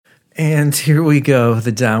And here we go,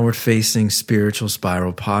 the Downward Facing Spiritual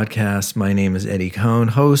Spiral podcast. My name is Eddie Cohn,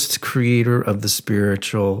 host, creator of the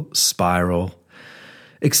Spiritual Spiral.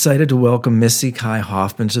 Excited to welcome Missy Kai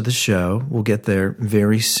Hoffman to the show. We'll get there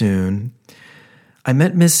very soon. I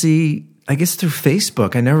met Missy, I guess, through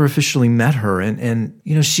Facebook. I never officially met her. And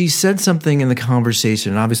you know, she said something in the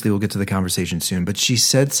conversation, and obviously we'll get to the conversation soon, but she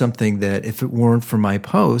said something that if it weren't for my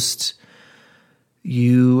post,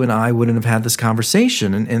 you and I wouldn't have had this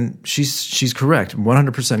conversation. And she's correct,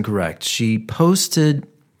 100% correct. She posted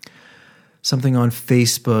something on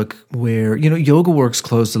Facebook where, you know, YogaWorks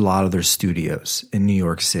closed a lot of their studios in New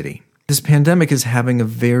York City. This pandemic is having a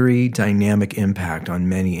very dynamic impact on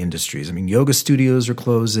many industries. I mean, yoga studios are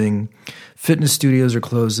closing, fitness studios are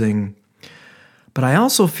closing. But I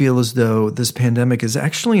also feel as though this pandemic is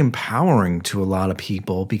actually empowering to a lot of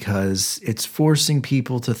people because it's forcing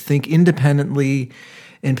people to think independently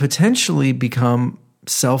and potentially become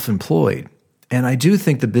self-employed. And I do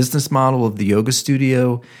think the business model of the yoga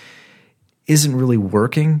studio isn't really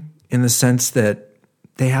working in the sense that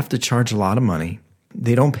they have to charge a lot of money.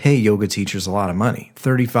 They don't pay yoga teachers a lot of money,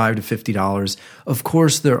 $35 to $50. Of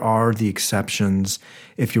course, there are the exceptions.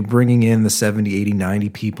 If you're bringing in the 70, 80, 90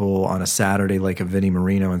 people on a Saturday like a Vinnie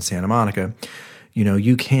Marino in Santa Monica, you know,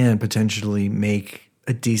 you can potentially make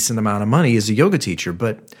a decent amount of money as a yoga teacher.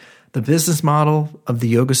 But the business model of the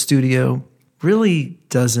yoga studio really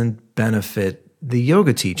doesn't benefit the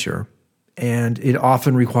yoga teacher. And it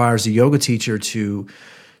often requires a yoga teacher to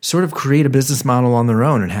sort of create a business model on their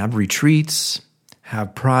own and have retreats,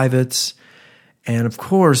 have privates. And of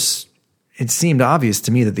course, it seemed obvious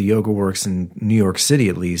to me that the YogaWorks in New York City,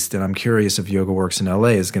 at least, and I'm curious if YogaWorks in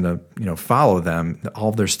LA is going to, you know, follow them. All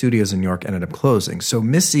of their studios in New York ended up closing. So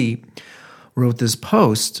Missy wrote this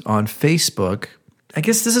post on Facebook. I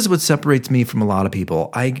guess this is what separates me from a lot of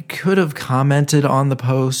people. I could have commented on the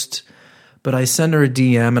post, but I sent her a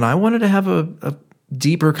DM and I wanted to have a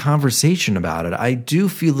deeper conversation about it. I do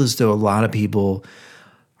feel as though a lot of people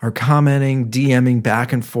are commenting, DMing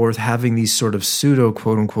back and forth, having these sort of pseudo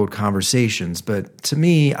quote-unquote conversations. But to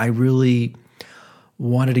me, I really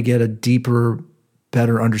wanted to get a deeper,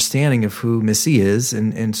 better understanding of who Missy is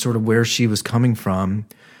and sort of where she was coming from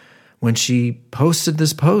when she posted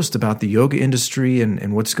this post about the yoga industry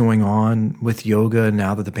and what's going on with yoga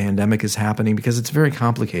now that the pandemic is happening, because it's very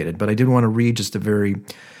complicated. But I did want to read just a very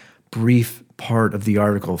brief part of the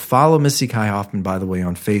article. Follow Missy Kai Hoffman, by the way,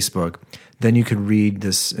 on Facebook. Then you could read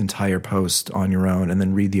this entire post on your own and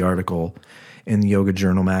then read the article in the Yoga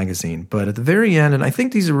Journal magazine. But at the very end, and I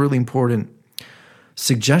think these are really important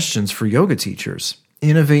suggestions for yoga teachers: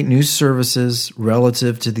 innovate new services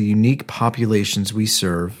relative to the unique populations we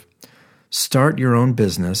serve, start your own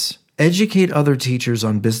business, educate other teachers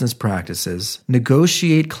on business practices,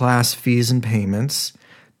 negotiate class fees and payments,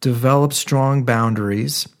 develop strong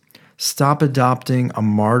boundaries, stop adopting a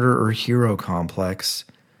martyr or hero complex.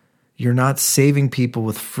 You're not saving people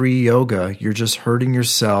with free yoga. You're just hurting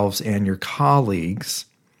yourselves and your colleagues.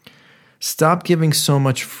 Stop giving so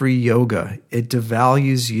much free yoga. It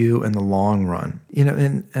devalues you in the long run. You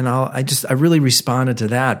know, and I really responded to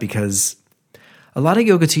that because a lot of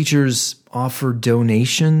yoga teachers offer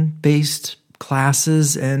donation-based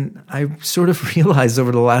classes, and I sort of realized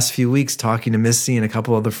over the last few weeks talking to Missy and a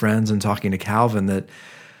couple other friends and talking to Calvin that,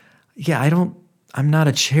 yeah, I'm not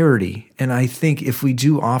a charity. And I think if we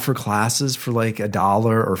do offer classes for like $1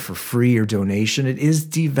 or for free or donation, it is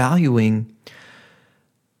devaluing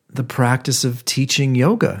the practice of teaching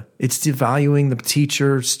yoga. It's devaluing the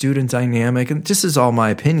teacher-student dynamic. And this is all my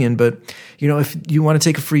opinion, but you know, if you want to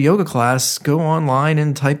take a free yoga class, go online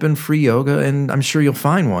and type in free yoga and I'm sure you'll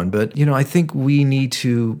find one. But you know, I think we need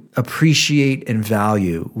to appreciate and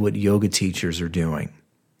value what yoga teachers are doing.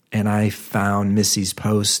 And I found Missy's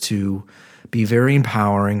post to be very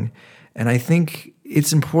empowering. And I think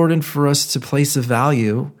it's important for us to place a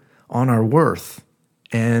value on our worth.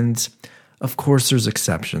 And of course, there's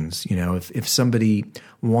exceptions. You know, if somebody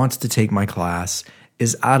wants to take my class,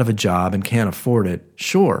 is out of a job and can't afford it,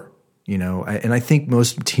 sure. You know, and I think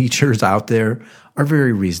most teachers out there are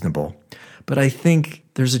very reasonable. But I think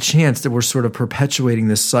there's a chance that we're sort of perpetuating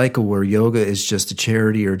this cycle where yoga is just a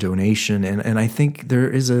charity or donation. And I think there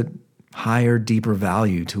is a higher, deeper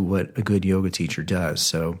value to what a good yoga teacher does.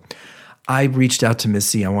 So I reached out to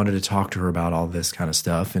Missy. I wanted to talk to her about all this kind of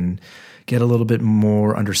stuff and get a little bit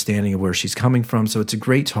more understanding of where she's coming from. So it's a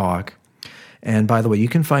great talk. And by the way, you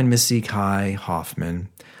can find Missy Kai Hoffman.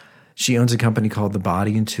 She owns a company called The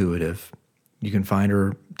Body Intuitive. You can find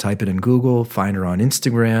her, type it in Google, find her on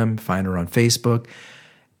Instagram, find her on Facebook.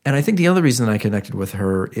 And I think the other reason that I connected with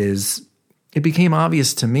her is it became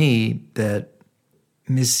obvious to me that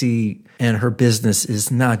Missy and her business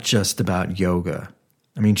is not just about yoga.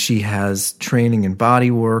 I mean, she has training in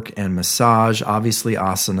body work and massage, obviously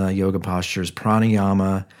asana, yoga postures,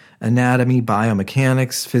 pranayama, anatomy,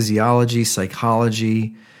 biomechanics, physiology,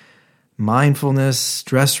 psychology, mindfulness,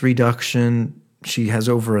 stress reduction. She has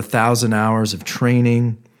over 1,000 hours of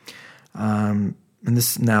training. And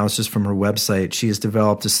this now is just from her website. She has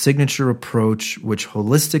developed a signature approach which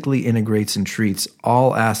holistically integrates and treats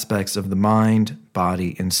all aspects of the mind,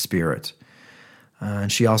 body, and spirit.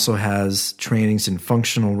 And she also has trainings in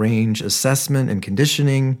functional range assessment and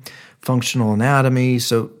conditioning, functional anatomy.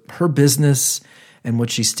 So her business and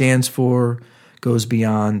what she stands for goes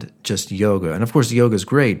beyond just yoga. And of course, yoga is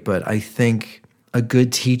great, but I think a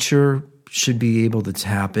good teacher should be able to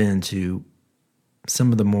tap into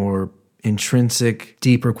some of the more intrinsic,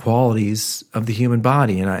 deeper qualities of the human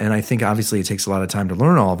body. And I think obviously it takes a lot of time to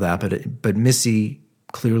learn all of that, but Missy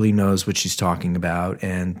clearly knows what she's talking about,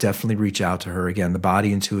 and definitely reach out to her. Again,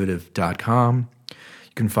 thebodyintuitive.com. You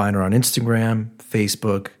can find her on Instagram,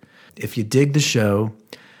 Facebook. If you dig the show,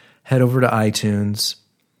 head over to iTunes,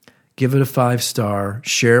 give it a 5-star,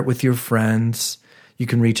 share it with your friends. You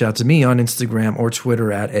can reach out to me on Instagram or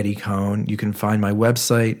Twitter at Eddie Cohn. You can find my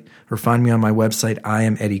website or find me on my website,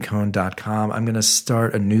 IamEddieCohn.com. I'm going to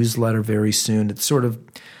start a newsletter very soon. It sort of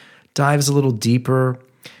dives a little deeper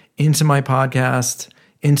into my podcast,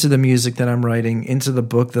 into the music that I'm writing, into the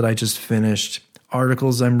book that I just finished,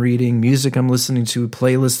 articles I'm reading, music I'm listening to,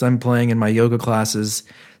 playlists I'm playing in my yoga classes.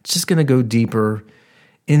 It's just going to go deeper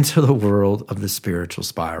into the world of the spiritual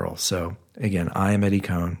spiral. So again,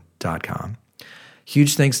 IamEddieCohn.com.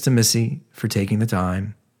 Huge thanks to Missy for taking the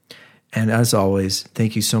time. And as always,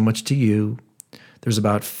 thank you so much to you. There's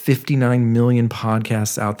about 59 million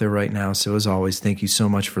podcasts out there right now. So as always, thank you so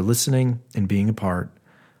much for listening and being a part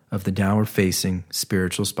of the Downward Facing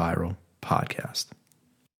Spiritual Spiral podcast.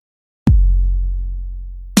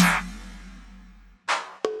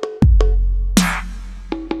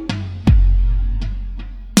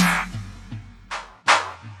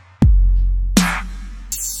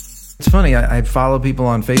 It's funny, I follow people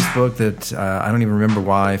on Facebook that I don't even remember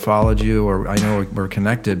why I followed you, or I know we're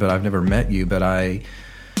connected, but I've never met you. But I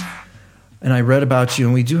read about you,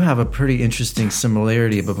 and we do have a pretty interesting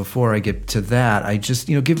similarity. But before I get to that, I just,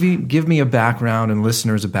 give me a background and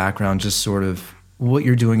listeners a background, just sort of what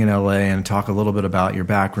you're doing in LA, and talk a little bit about your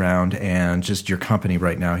background and just your company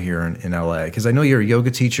right now here in LA. Because I know you're a yoga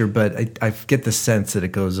teacher, but I get the sense that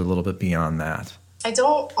it goes a little bit beyond that. I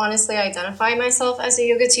don't honestly identify myself as a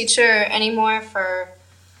yoga teacher anymore for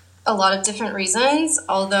a lot of different reasons,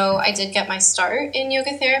 although I did get my start in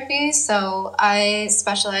yoga therapy. So I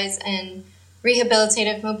specialize in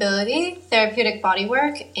rehabilitative mobility, therapeutic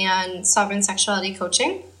bodywork, and sovereign sexuality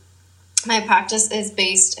coaching. My practice is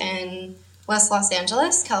based in West Los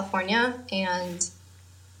Angeles, California, and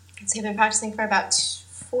I've been practicing for about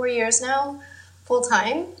 4 years now,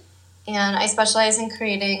 full-time. And I specialize in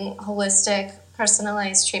creating holistic,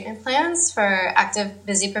 personalized treatment plans for active,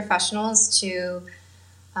 busy professionals to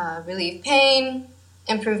relieve pain,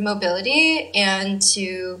 improve mobility, and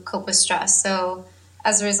to cope with stress. So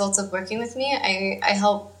as a result of working with me, I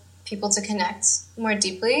help people to connect more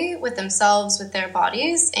deeply with themselves, with their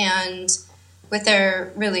bodies, and with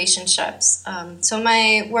their relationships. So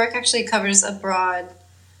my work actually covers a broad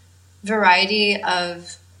variety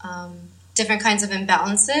of different kinds of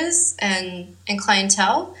imbalances and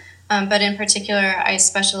clientele. But in particular, I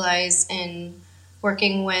specialize in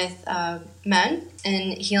working with men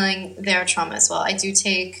and healing their trauma as well. I do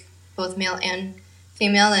take both male and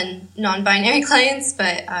female and non-binary clients,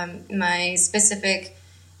 but my specific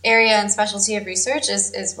area and specialty of research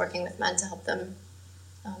is working with men to help them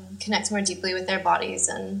connect more deeply with their bodies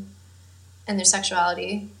and their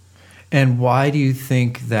sexuality. And why do you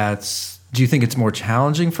think do you think it's more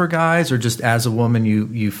challenging for guys, or just as a woman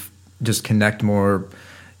you just connect more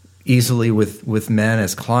easily with men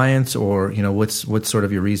as clients, or what's sort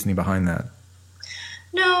of your reasoning behind that?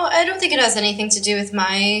 No, I don't think it has anything to do with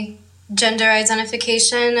my gender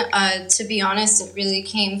identification. To be honest, it really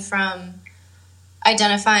came from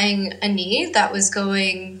identifying a need that was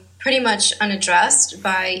going pretty much unaddressed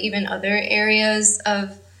by even other areas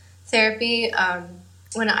of therapy.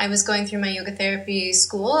 When I was going through my yoga therapy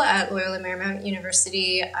school at Loyola Marymount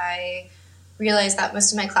University, I realized that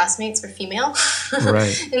most of my classmates were female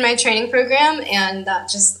right. in my training program, and that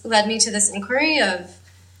just led me to this inquiry of,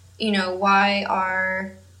 why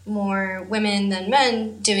are more women than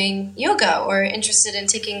men doing yoga or interested in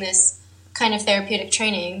taking this kind of therapeutic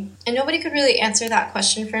training? And nobody could really answer that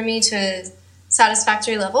question for me to a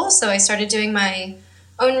satisfactory level, so I started doing my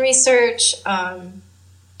own research,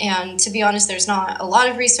 And to be honest, there's not a lot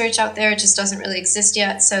of research out there. It just doesn't really exist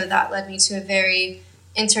yet. So that led me to a very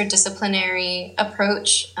interdisciplinary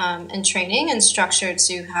approach and training and structure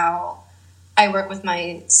to how I work with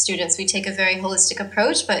my students. We take a very holistic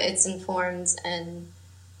approach, but it's informed and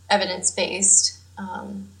evidence-based.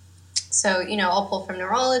 So, I'll pull from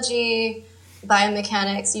neurology,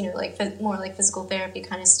 biomechanics, more like physical therapy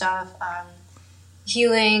kind of stuff,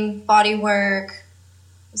 healing, body work,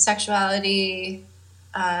 sexuality,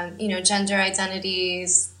 gender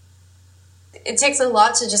identities. It takes a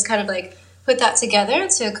lot to just kind of like put that together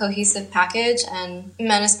into a cohesive package, and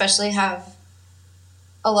men especially have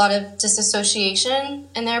a lot of disassociation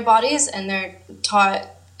in their bodies, and they're taught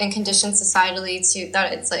and conditioned societally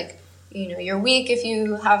that it's like, you're weak if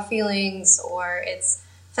you have feelings, or it's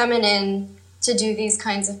feminine to do these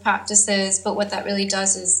kinds of practices. But what that really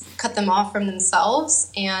does is cut them off from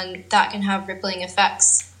themselves, and that can have rippling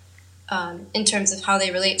effects in terms of how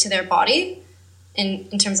they relate to their body,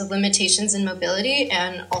 in terms of limitations in mobility,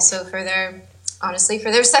 and also for their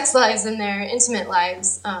sex lives and their intimate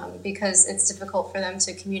lives, because it's difficult for them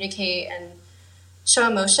to communicate and show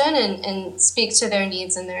emotion and speak to their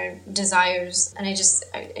needs and their desires. And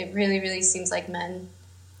it really, really seems like men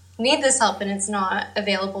need this help, and it's not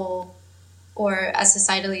available or as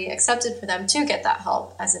societally accepted for them to get that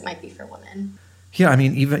help as it might be for women. Yeah, I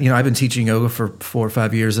mean, even, I've been teaching yoga for 4 or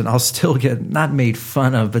 5 years, and I'll still get, not made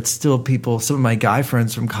fun of, but still some of my guy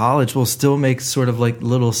friends from college will still make sort of like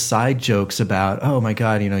little side jokes about, oh my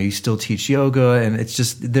God, you still teach yoga. And it's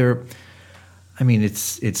just,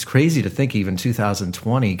 it's crazy to think even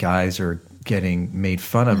 2020 guys are getting made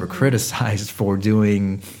fun of or criticized for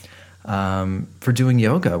doing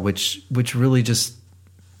yoga, which really just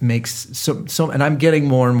makes so, and I'm getting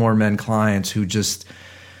more and more men clients who just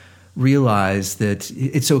realize that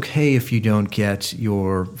it's okay if you don't get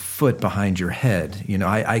your foot behind your head.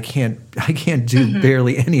 I can't do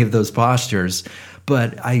barely any of those postures,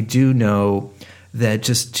 but I do know that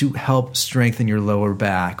just to help strengthen your lower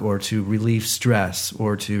back, or to relieve stress,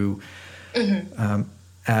 or to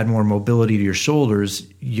add more mobility to your shoulders,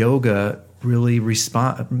 men really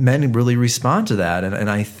respond to that. And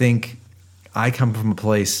I think I come from a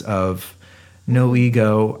place of no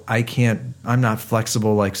ego. I'm not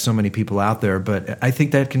flexible like so many people out there, but I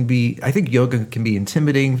think yoga can be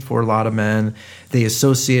intimidating for a lot of men. They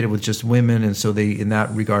associate it with just women, and so they, in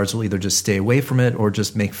that regards, will either just stay away from it or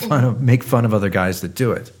just make fun of other guys that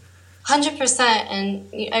do it. 100%. And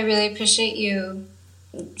I really appreciate you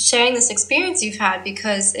sharing this experience you've had,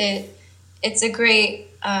 because it's a great,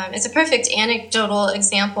 it's a perfect anecdotal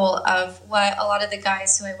example of what a lot of the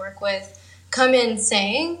guys who I work with come in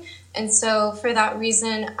saying. And so for that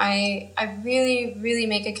reason, I really, really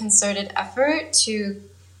make a concerted effort to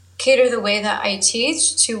cater the way that I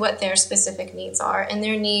teach to what their specific needs are. And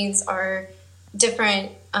their needs are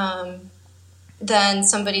different than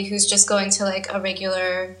somebody who's just going to like a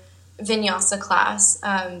regular vinyasa class.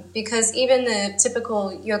 Because even the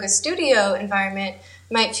typical yoga studio environment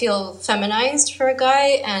might feel feminized for a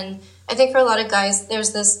guy. And I think for a lot of guys,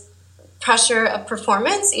 there's this pressure of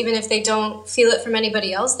performance. Even if they don't feel it from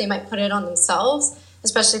anybody else, they might put it on themselves,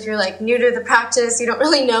 especially if you're like new to the practice, you don't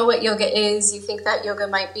really know what yoga is. You think that yoga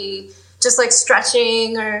might be just like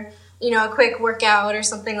stretching or, a quick workout or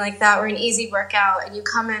something like that, or an easy workout. And you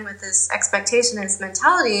come in with this expectation and this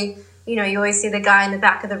mentality, you always see the guy in the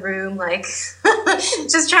back of the room, like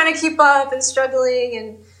just trying to keep up and struggling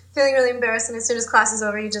and feeling really embarrassed, and as soon as class is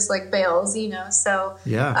over, he just like bails, So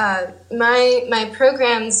yeah. My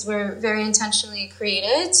programs were very intentionally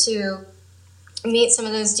created to meet some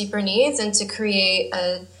of those deeper needs and to create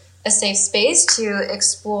a safe space to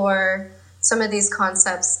explore some of these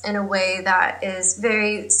concepts in a way that is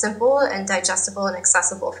very simple and digestible and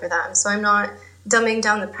accessible for them. So I'm not dumbing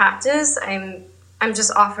down the practice. I'm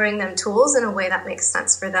just offering them tools in a way that makes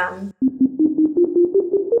sense for them.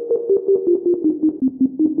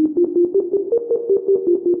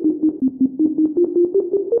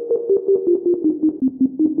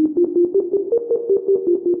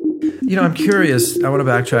 I'm curious. I want to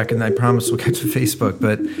backtrack, and I promise we'll get to Facebook.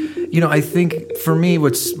 But, I think for me,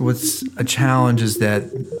 what's a challenge is that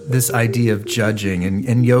this idea of judging,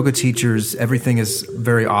 and yoga teachers, everything is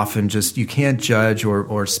very often just, you can't judge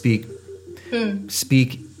or speak,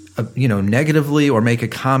 negatively or make a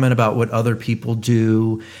comment about what other people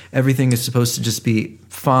do. Everything is supposed to just be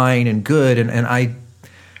fine and good. And I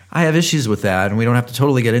have issues with that, and we don't have to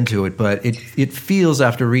totally get into it, but it feels,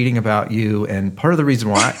 after reading about you, and part of the reason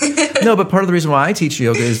why I teach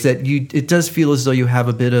yoga is that it does feel as though you have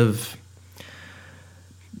a bit of,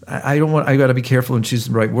 I got to be careful and choose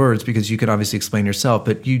the right words, because you can obviously explain yourself,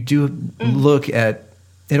 but you do look at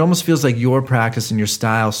it almost feels like your practice and your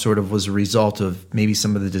style sort of was a result of maybe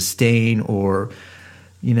some of the disdain or,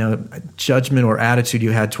 judgment or attitude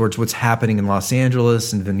you had towards what's happening in Los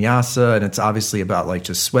Angeles and vinyasa. And it's obviously about like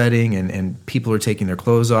just sweating and people are taking their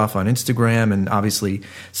clothes off on Instagram and obviously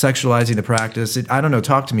sexualizing the practice. I don't know.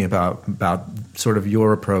 Talk to me about sort of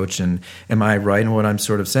your approach, and am I right in what I'm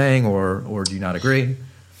sort of saying, or do you not agree?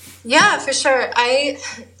 Yeah, for sure.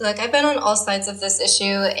 I've been on all sides of this issue,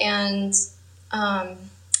 and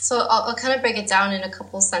so I'll kind of break it down in a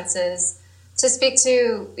couple senses. To speak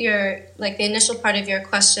to your, like, the initial part of your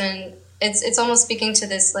question, it's almost speaking to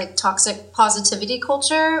this, like, toxic positivity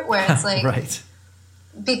culture where it's like, right.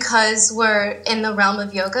 Because we're in the realm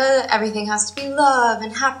of yoga, everything has to be love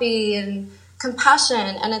and happy and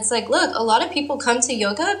compassion. And it's like, look, a lot of people come to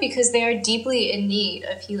yoga because they are deeply in need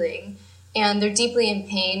of healing and they're deeply in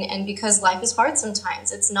pain. And because life is hard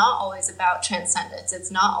sometimes, it's not always about transcendence.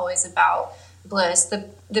 It's not always about bliss.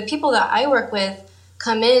 The people that I work with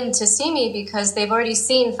come in to see me because they've already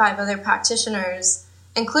seen 5 other practitioners,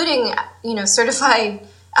 including, certified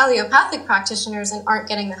allopathic practitioners, and aren't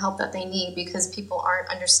getting the help that they need because people aren't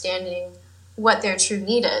understanding what their true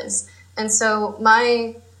need is. And so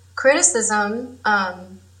my criticism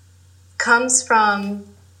comes from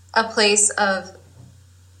a place of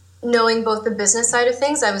knowing both the business side of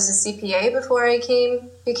things. I was a CPA before I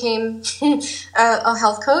became a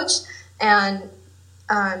health coach, and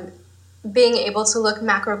being able to look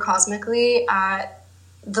macrocosmically at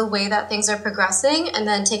the way that things are progressing and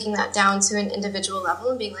then taking that down to an individual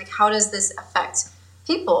level and being like, how does this affect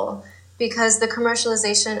people? Because the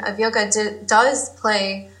commercialization of yoga does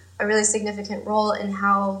play a really significant role in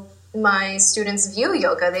how my students view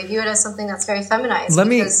yoga. They view it as something that's very feminized. Let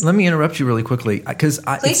me interrupt you really quickly, because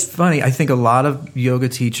it's funny. I think a lot of yoga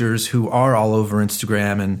teachers who are all over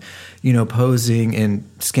Instagram and posing in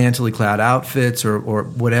scantily clad outfits or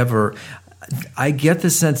whatever, I get the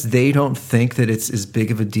sense they don't think that it's as big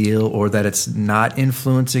of a deal or that it's not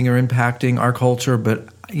influencing or impacting our culture. But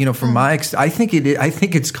from I think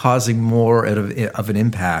it's causing more of an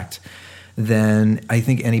impact than I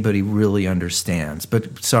think anybody really understands.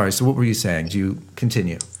 But sorry, so what were you saying? Do you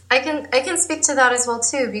continue? I can speak to that as well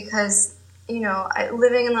too, because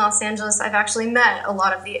living in Los Angeles, I've actually met a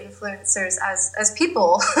lot of the influencers as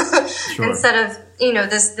people Sure. instead of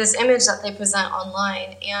this image that they present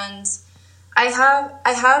online. And I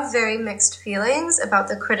have very mixed feelings about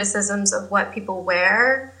the criticisms of what people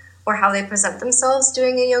wear or how they present themselves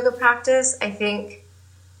doing a yoga practice. I think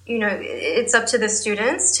it's up to the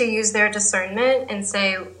students to use their discernment and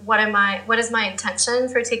say, what is my intention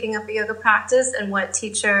for taking up a yoga practice, and what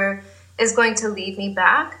teacher is going to lead me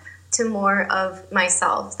back to more of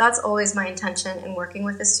myself. That's always my intention in working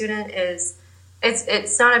with a student. Is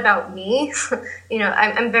it's not about me.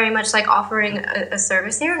 I'm very much like offering a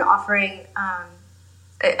service here and offering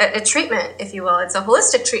a treatment, if you will. It's a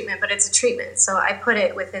holistic treatment, but it's a treatment. So I put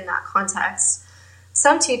it within that context.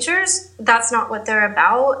 Some teachers, that's not what they're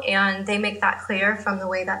about, and they make that clear from the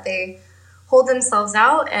way that they hold themselves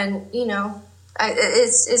out. And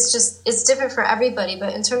it's different for everybody.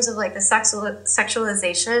 But in terms of like the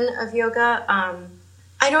sexualization of yoga,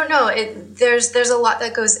 I don't know. There's a lot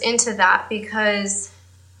that goes into that, because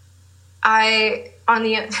on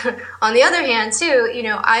the other hand too,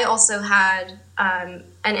 I also had an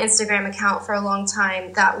Instagram account for a long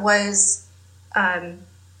time that was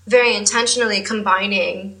very intentionally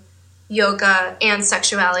combining yoga and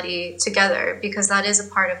sexuality together, because that is a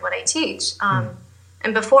part of what I teach.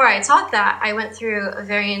 And before I taught that, I went through a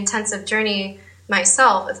very intensive journey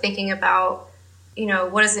myself of thinking about,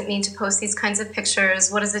 what does it mean to post these kinds of pictures?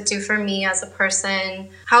 What does it do for me as a person?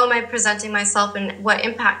 How am I presenting myself, and what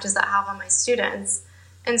impact does that have on my students?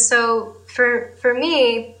 And so for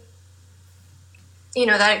me,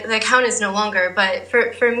 that account is no longer, but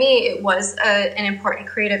for me, it was an important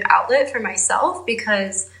creative outlet for myself,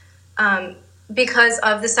 because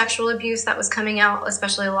of the sexual abuse that was coming out,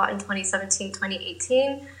 especially a lot in 2017,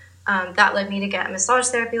 2018. That led me to get a massage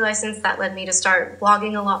therapy license. That led me to start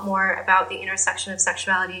blogging a lot more about the intersection of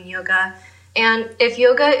sexuality and yoga. And if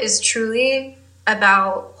yoga is truly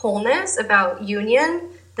about wholeness, about union,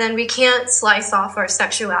 then we can't slice off our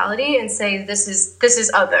sexuality and say this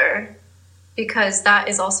is other, because that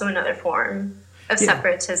is also another form of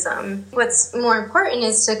separatism. What's more important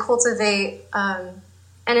is to cultivate an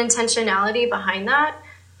intentionality behind that.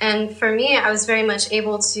 And for me, I was very much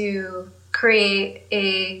able to create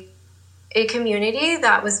a community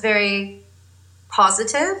that was very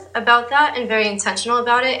positive about that and very intentional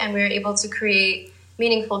about it. And we were able to create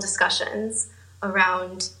meaningful discussions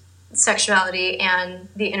around sexuality and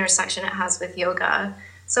the intersection it has with yoga.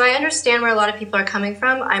 So I understand where a lot of people are coming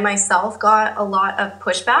from. I myself got a lot of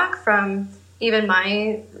pushback from even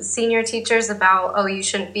my senior teachers about, oh, you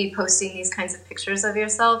shouldn't be posting these kinds of pictures of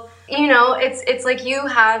yourself. You know, it's like you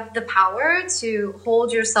have the power to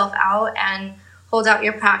hold yourself out and hold out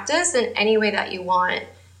your practice in any way that you want.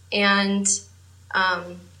 And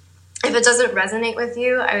if it doesn't resonate with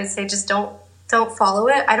you, I would say just don't follow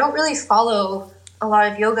it. I don't really follow a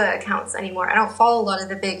lot of yoga accounts anymore. I don't follow a lot of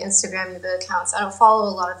the big Instagram yoga accounts. I don't follow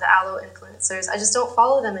a lot of the aloe influencers. I just don't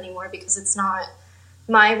follow them anymore because it's not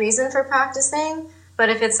my reason for practicing. But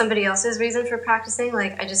if it's somebody else's reason for practicing,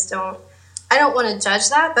 like I don't want to judge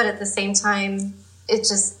that, but at the same time, it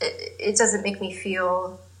doesn't make me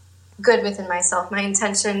feel good within myself. My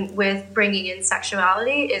intention with bringing in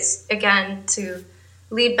sexuality is, again, to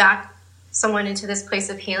lead back someone into this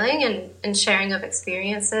place of healing and sharing of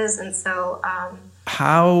experiences. And so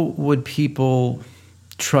how would people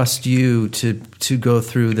trust you to go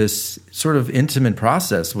through this sort of intimate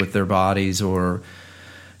process with their bodies? Or,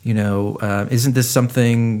 you know, isn't this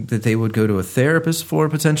something that they would go to a therapist for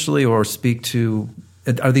potentially, or speak to?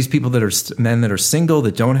 Are these people that are men that are single,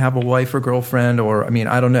 that don't have a wife or girlfriend? Or, I mean,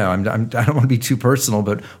 I don't know. I don't want to be too personal,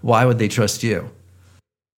 but why would they trust you?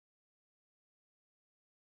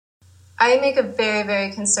 I make a very,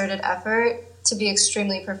 very concerted effort to be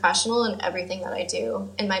extremely professional in everything that I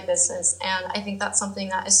do in my business. And I think that's something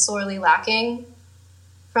that is sorely lacking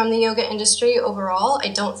from the yoga industry overall. I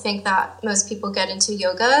don't think that most people get into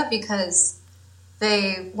yoga because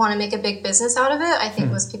they want to make a big business out of it. I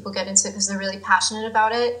think most people get into it because they're really passionate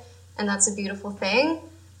about it, and that's a beautiful thing.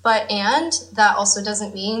 And that also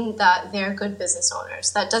doesn't mean that they're good business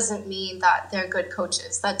owners. That doesn't mean that they're good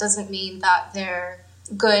coaches. That doesn't mean that they're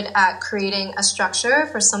good at creating a structure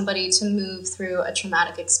for somebody to move through a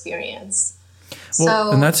traumatic experience.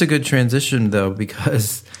 Well, and that's a good transition, though,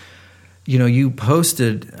 because, you know, you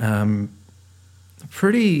posted a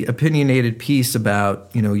pretty opinionated piece about,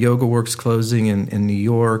 you know, Yoga Works closing in New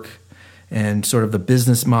York and sort of the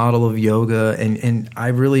business model of yoga. And I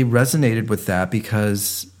really resonated with that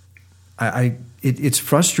because it's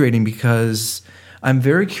frustrating, because I'm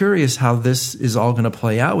very curious how this is all going to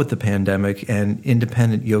play out with the pandemic and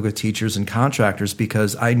independent yoga teachers and contractors,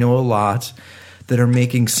 because I know a lot that are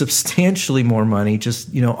making substantially more money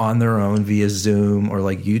just, you know, on their own via Zoom or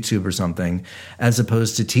like YouTube or something, as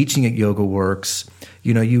opposed to teaching at Yoga Works.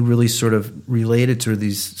 You know, you really sort of related to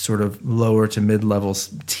these sort of lower to mid-level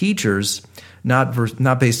teachers, not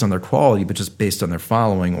based on their quality, but just based on their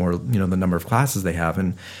following or, you know, the number of classes they have.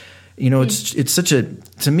 And, you know, it's such a,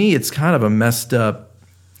 to me, it's kind of a messed up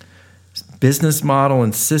business model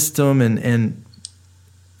and system. And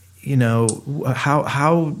you know,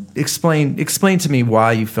 how explain to me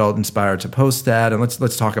why you felt inspired to post that, and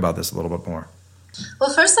let's talk about this a little bit more.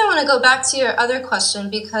 Well, first I want to go back to your other question,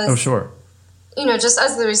 because oh, sure, you know, just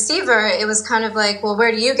as the receiver, it was kind of like, well,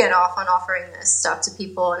 where do you get off on offering this stuff to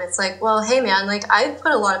people? And it's like, well, hey man, like I've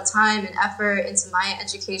put a lot of time and effort into my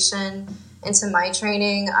education, into my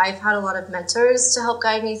training. I've had a lot of mentors to help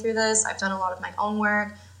guide me through this. I've done a lot of my own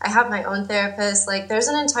work. I have my own therapist. Like, there's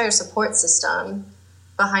an entire support system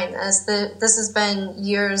behind this. This has been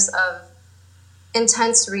years of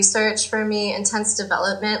intense research for me, intense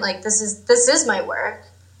development. Like, this is my work.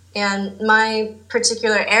 And my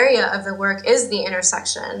particular area of the work is the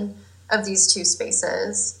intersection of these two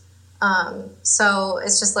spaces. So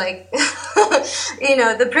it's just like, you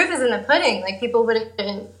know, the proof is in the pudding. Like, people wouldn't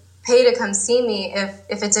pay to come see me if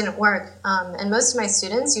it didn't work. And most of my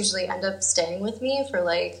students usually end up staying with me for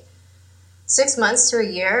like 6 months to a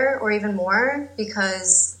year or even more,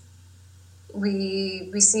 because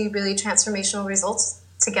we see really transformational results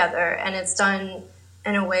together, and it's done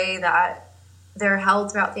in a way that they're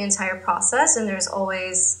held throughout the entire process, and there's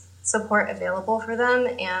always support available for them,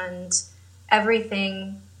 and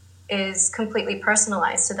everything is completely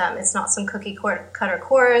personalized to them. It's not some cookie cutter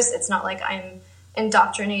course. It's not like I'm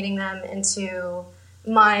indoctrinating them into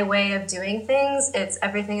my way of doing things. It's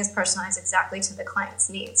everything is personalized exactly to the client's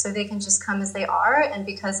needs. So they can just come as they are. And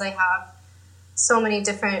because I have so many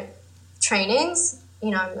different trainings, you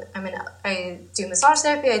know, I do massage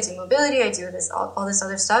therapy, I do mobility, I do this, all this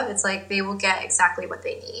other stuff. It's like they will get exactly what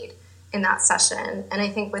they need in that session. And I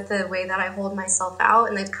think with the way that I hold myself out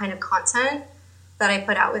and the kind of content that I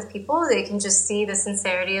put out with people, they can just see the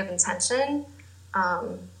sincerity of intention.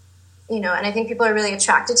 You know, and I think people are really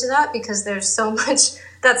attracted to that because there's so much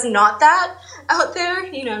that's not that out there.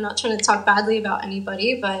 You know, I'm not trying to talk badly about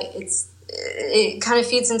anybody, but it kind of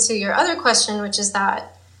feeds into your other question, which is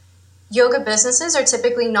that yoga businesses are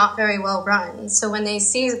typically not very well run. So when they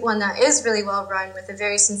see one that is really well run with a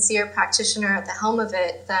very sincere practitioner at the helm of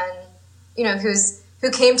it, then, you know, who's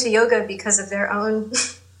who came to yoga because of their own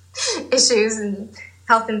issues and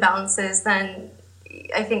health imbalances, then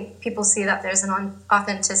I think people see that there's an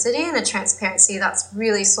authenticity and a transparency that's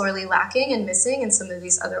really sorely lacking and missing in some of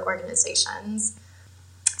these other organizations.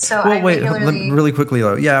 So well, really quickly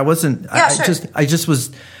though. Yeah, I wasn't. Yeah, sure. I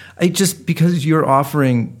just because you're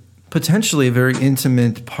offering potentially a very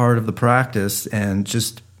intimate part of the practice, and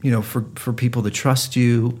just for people to trust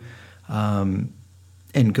you and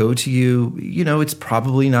go to you. It's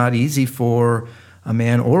probably not easy for a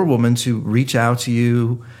man or a woman to reach out to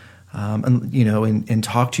you. And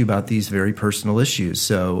talk to you about these very personal issues.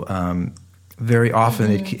 So very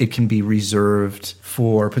often it can be reserved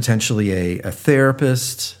for potentially a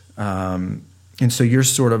therapist. And so you're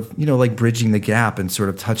sort of, like bridging the gap and sort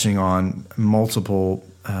of touching on multiple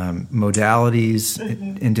modalities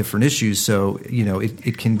and different issues. So,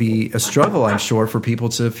 it can be a struggle, I'm sure, for people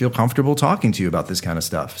to feel comfortable talking to you about this kind of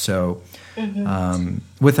stuff. So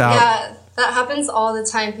without... Yeah. That happens all the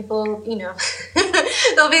time. People,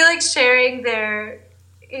 they'll be like sharing their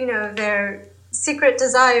secret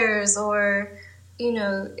desires or,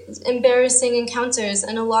 embarrassing encounters.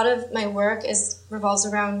 And a lot of my work revolves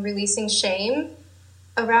around releasing shame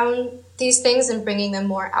around these things and bringing them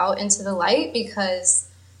more out into the light, because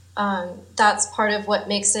that's part of what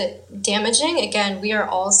makes it damaging. Again, we are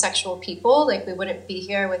all sexual people. Like, we wouldn't be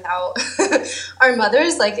here without our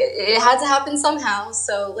mothers. Like, it had to happen somehow.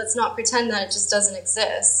 So let's not pretend that it just doesn't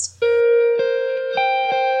exist.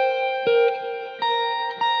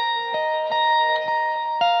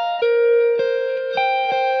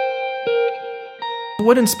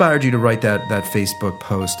 What inspired you to write that Facebook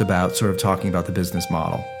post about sort of talking about the business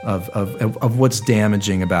model of what's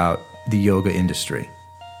damaging about the yoga industry?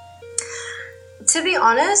 To be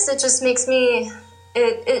honest, it just makes me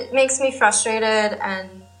frustrated and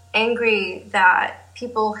angry that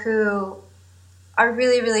people who are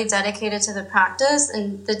really, really dedicated to the practice,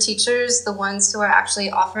 and the teachers, the ones who are actually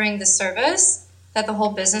offering the service that the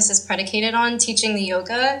whole business is predicated on, teaching the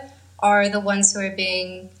yoga, are the ones who are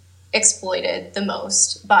being exploited the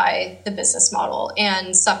most by the business model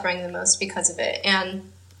and suffering the most because of it,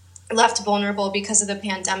 and left vulnerable because of the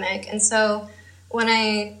pandemic. And so when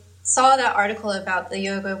I saw that article about the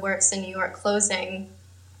Yoga Works in New York closing,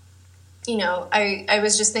 I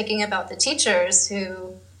was just thinking about the teachers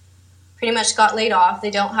who pretty much got laid off.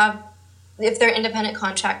 They don't have, if they're independent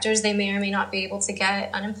contractors, they may or may not be able to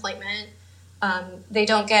get unemployment. They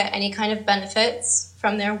don't get any kind of benefits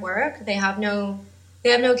from their work. They have no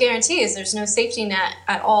guarantees. There's no safety net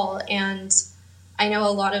at all. And I know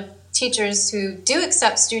a lot of teachers who do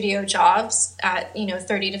accept studio jobs at, $30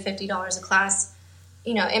 to $50 a class.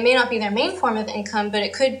 It may not be their main form of income, but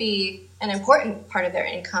it could be an important part of their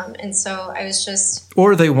income. And so I was just...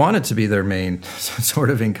 Or they want it to be their main sort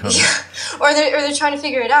of income. Yeah. Or they're trying to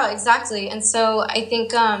figure it out. Exactly. And so I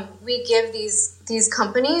think we give these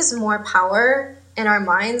companies more power in our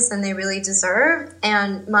minds than they really deserve.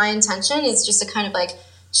 And my intention is just to kind of like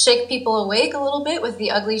shake people awake a little bit with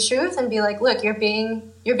the ugly truth and be like, look, you're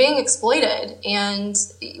being exploited, and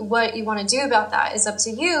what you want to do about that is up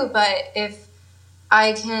to you. But if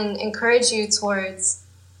I can encourage you towards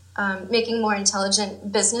making more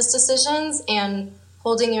intelligent business decisions and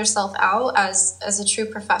holding yourself out as a true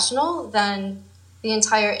professional, then the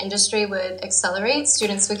entire industry would accelerate.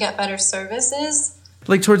 Students would get better services.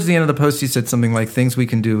 Like towards the end of the post, you said something like things we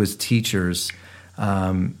can do as teachers.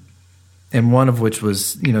 And one of which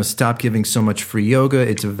was, stop giving so much free yoga.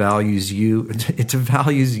 It devalues you. It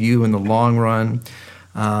devalues you in the long run.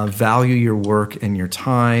 Value your work and your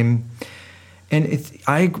time. And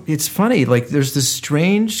it's funny, like there's this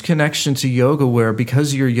strange connection to yoga where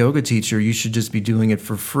because you're a yoga teacher, you should just be doing it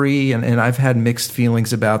for free. And I've had mixed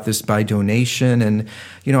feelings about this by donation. And,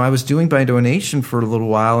 I was doing by donation for a little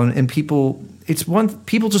while, and people just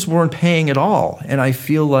weren't paying at all. And I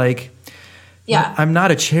feel like I'm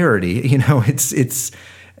not a charity, No, that's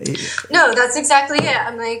exactly it.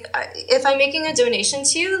 I'm like, if I'm making a donation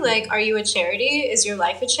to you, like, are you a charity? Is your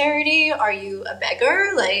life a charity? Are you a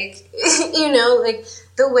beggar? Like, like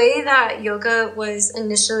the way that yoga was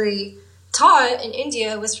initially taught in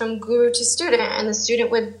India was from guru to student, and the student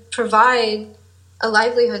would provide a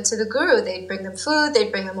livelihood to the guru. They'd bring them food,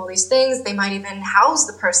 they'd bring them all these things. They might even house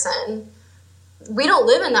the person. We don't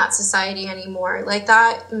live in that society anymore. Like,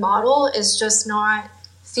 that model is just not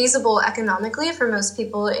feasible economically for most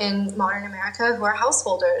people in modern America who are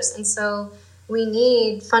householders. And so we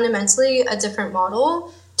need fundamentally a different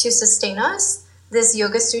model to sustain us. This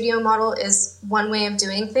yoga studio model is one way of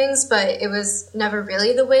doing things, but it was never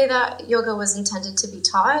really the way that yoga was intended to be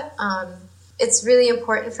taught. it's really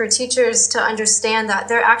important for teachers to understand that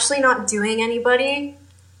they're actually not doing anybody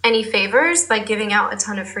any favors by giving out a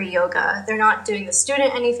ton of free yoga. They're not doing the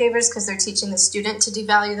student any favors because they're teaching the student to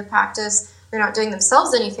devalue the practice. They're not doing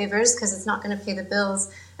themselves any favors because it's not going to pay the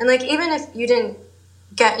bills. And like, even if you didn't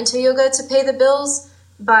get into yoga to pay the bills,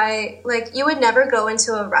 you would never go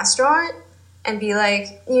into a restaurant and be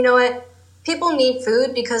like, you know what, people need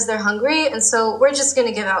food because they're hungry, and so we're just going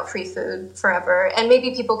to give out free food forever, and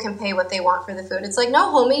maybe people can pay what they want for the food. It's like,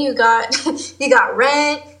 no, homie, you got you got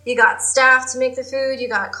rent, you got staff to make the food, you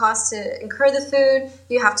got costs to incur the food,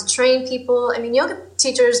 you have to train people. I mean, yoga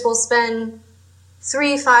teachers will spend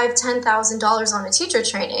 $3,000, $5,000, $10,000 on a teacher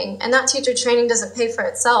training, and that teacher training doesn't pay for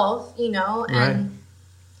itself, you know. And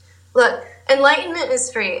look, enlightenment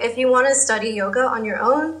is free. If you want to study yoga on your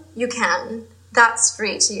own, you can. That's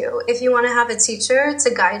free to you. If you want to have a teacher to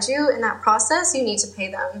guide you in that process, you need to pay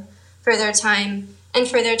them for their time and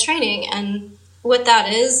for their training. And what that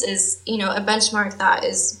is, you know, a benchmark that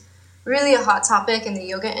is really a hot topic in the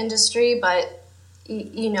yoga industry. But,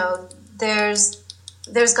 you know, there's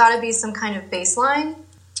got to be some kind of baseline,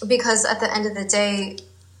 because at the end of the day,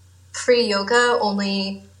 free yoga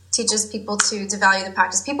only teaches people to devalue the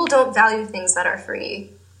practice. People don't value things that are free.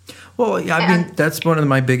 Well, I mean, that's one of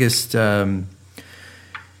my biggest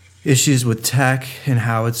issues with tech and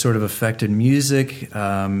how it's sort of affected music.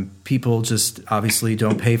 People just obviously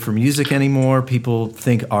don't pay for music anymore. People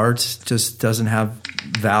think art just doesn't have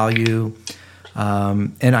value.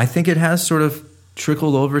 And I think it has sort of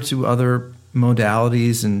trickled over to other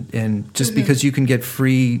modalities. And just because you can get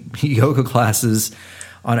free yoga classes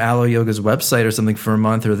on Alo Yoga's website or something for a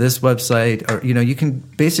month, or this website, or, you know, you can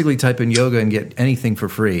basically type in yoga and get anything for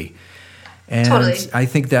free. And totally. I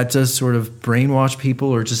think that does sort of brainwash people,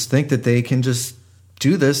 or just think that they can just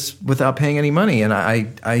do this without paying any money. And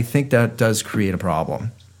I think that does create a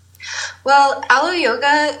problem. Well, Alo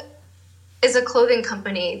Yoga is a clothing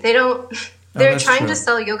company. They're trying to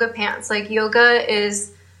sell yoga pants. Like, yoga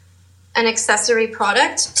is an accessory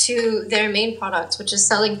product to their main product, which is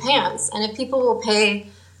selling pants. And if people will pay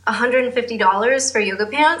 $150 for yoga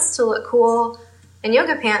pants to look cool in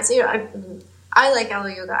yoga pants, you know, I like Alo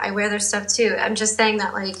Yoga. I wear their stuff too. I'm just saying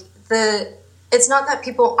that, like, it's not that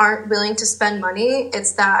people aren't willing to spend money.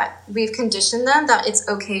 It's that we've conditioned them that it's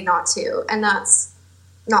okay not to, and that's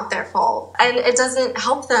not their fault. And it doesn't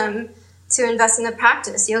help them to invest in the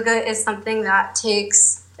practice. Yoga is something that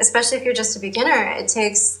takes, especially if you're just a beginner, it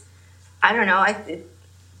takes, I don't know,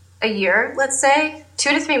 a year, let's say,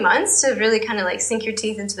 2 to 3 months to really kind of like sink your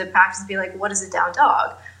teeth into the practice and be like, what is a down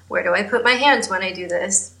dog? Where do I put my hands when I do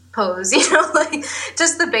this pose? You know, like,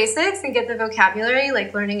 just the basics, and get the vocabulary,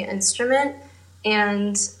 like learning an instrument.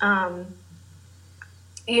 And,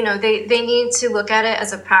 you know, they need to look at it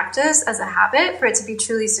as a practice, as a habit, for it to be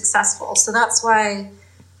truly successful. So that's why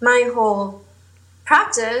my whole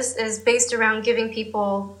practice is based around giving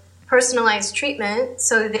people personalized treatment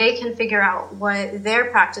so they can figure out what their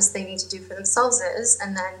practice they need to do for themselves is,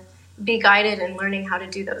 and then be guided in learning how to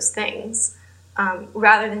do those things,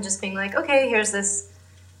 rather than just being like, okay, here's this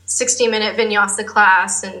 60-minute vinyasa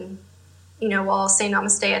class, and, you know, we'll all say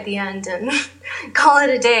namaste at the end and call it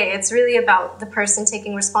a day. It's really about the person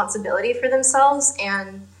taking responsibility for themselves,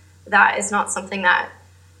 and that is not something that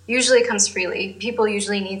usually comes freely. People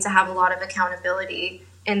usually need to have a lot of accountability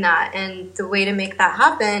in that, and the way to make that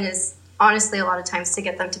happen is honestly a lot of times to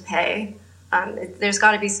get them to pay. There's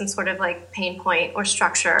got to be some sort of like pain point or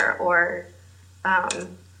structure or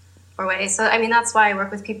way. So I mean, that's why I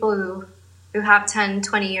work with people who have 10,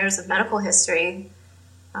 20 years of medical history,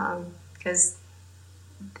 because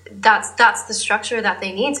that's the structure that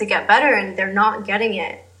they need to get better, and they're not getting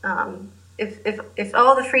it. If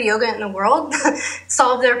all the free yoga in the world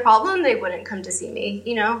solved their problem, they wouldn't come to see me,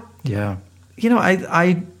 you know? Yeah. You know,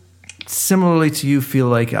 I similarly to you feel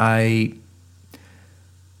like I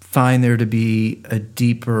find there to be a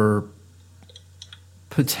deeper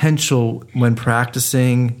potential when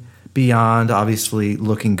practicing beyond obviously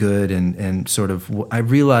looking good and sort of, I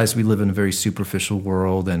realize we live in a very superficial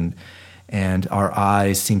world, and our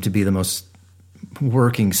eyes seem to be the most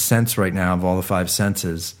working sense right now of all the 5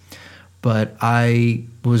 senses. But I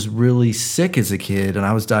was really sick as a kid, and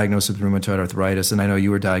I was diagnosed with rheumatoid arthritis, and I know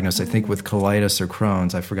you were diagnosed, I think, with colitis or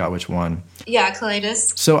Crohn's. I forgot which one. Yeah,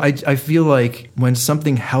 colitis. So I feel like when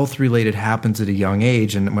something health-related happens at a young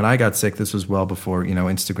age, and when I got sick, this was well before, you know,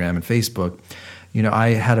 Instagram and Facebook, you know, I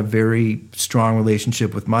had a very strong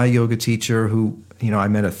relationship with my yoga teacher who, you know, I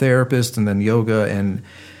met a therapist and then yoga,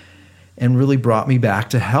 and really brought me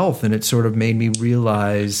back to health. And it sort of made me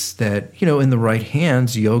realize that, you know, in the right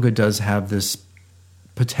hands, yoga does have this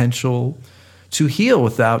potential to heal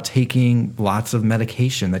without taking lots of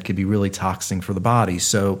medication that could be really toxic for the body.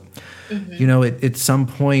 So, at some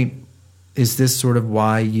point, is this sort of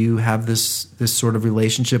why you have this sort of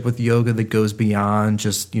relationship with yoga that goes beyond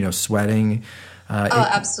just, sweating?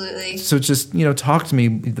 Absolutely. So just, talk to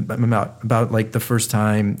me about like the first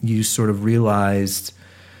time you sort of realized,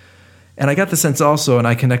 and I got the sense also, and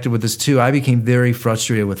I connected with this too, I became very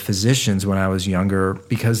frustrated with physicians when I was younger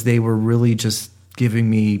because they were really just giving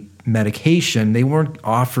me medication. They weren't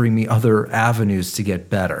offering me other avenues to get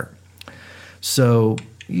better. So,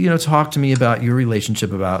 talk to me about your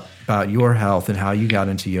relationship about your health and how you got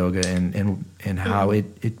into yoga and how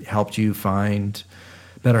it helped you find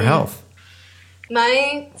better health.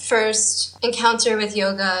 My first encounter with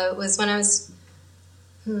yoga was when I was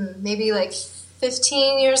maybe like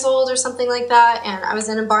 15 years old or something like that, and I was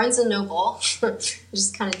in a Barnes & Noble. I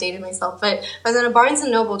just kind of dated myself, but I was in a Barnes &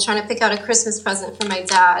 Noble trying to pick out a Christmas present for my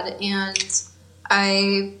dad, and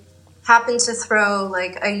I happened to throw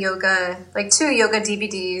like two yoga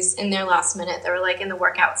DVDs in there last minute. They were like in the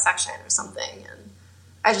workout section or something, and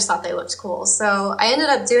I just thought they looked cool. So I ended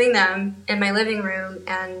up doing them in my living room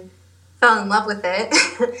and fell in love with it.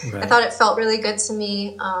 Right. I thought it felt really good to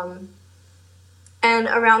me. And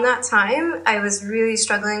around that time, I was really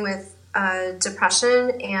struggling with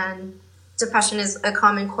depression, and depression is a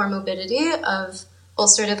common comorbidity of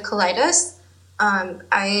ulcerative colitis.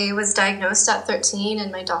 I was diagnosed at 13,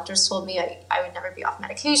 and my doctors told me I would never be off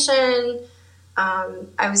medication.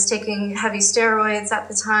 I was taking heavy steroids at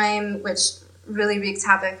the time, which really wreaked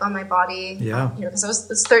havoc on my body. Yeah. Because I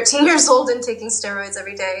was 13 years old and taking steroids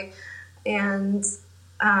every day. And,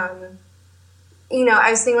 I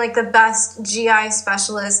was seeing like the best GI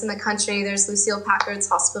specialist in the country. There's Lucille Packard's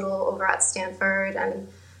hospital over at Stanford. And,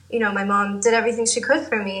 my mom did everything she could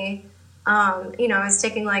for me. I was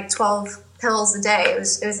taking like 12 pills a day. It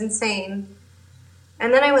was insane.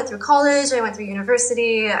 And then I went through college. I went through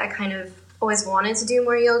university. I kind of always wanted to do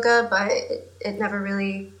more yoga, but it never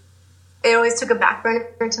really, it always took a back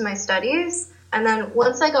burner to my studies. And then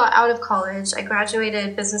once I got out of college, I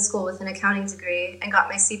graduated business school with an accounting degree and got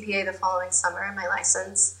my CPA the following summer, my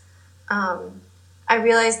license. I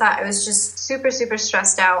realized that I was just super, super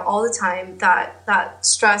stressed out all the time, that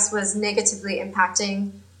stress was negatively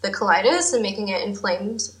impacting the colitis and making it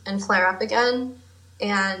inflamed and flare up again.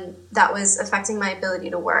 And that was affecting my ability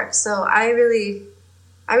to work. So I really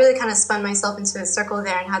kind of spun myself into a circle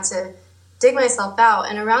there and had to dig myself out.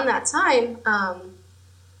 And around that time,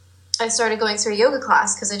 I started going to a yoga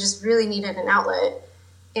class because I just really needed an outlet.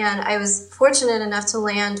 And I was fortunate enough to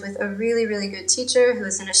land with a really, really good teacher who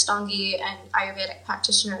was an Ashtangi and Ayurvedic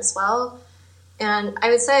practitioner as well. And I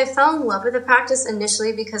would say I fell in love with the practice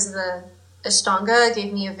initially because of the Ashtanga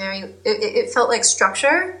gave me it felt like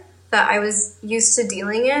structure that I was used to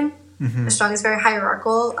dealing in. Mm-hmm. Ashtanga is very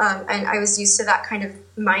hierarchical, and I was used to that kind of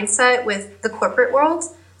mindset with the corporate world.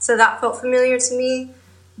 So that felt familiar to me.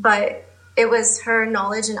 But it was her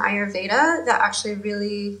knowledge in Ayurveda that actually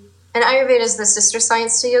really... And Ayurveda is the sister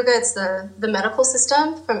science to yoga. It's the medical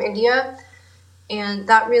system from India. And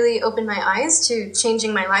that really opened my eyes to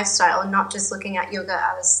changing my lifestyle and not just looking at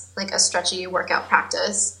yoga as like a stretchy workout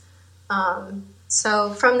practice.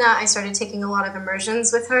 So from that, I started taking a lot of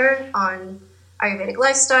immersions with her on Ayurvedic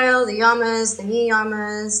lifestyle, the yamas, the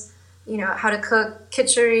niyamas, how to cook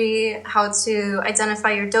khichdi, how to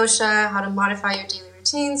identify your dosha, how to modify your daily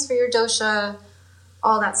routines for your dosha,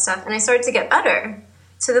 all that stuff. And I started to get better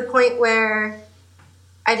to the point where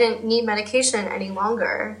I didn't need medication any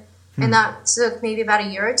longer. And that took maybe about a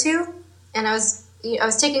year or two. And I was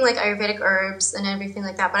taking like Ayurvedic herbs and everything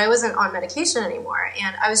like that, but I wasn't on medication anymore.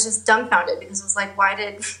 And I was just dumbfounded because I was like, why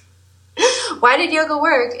did yoga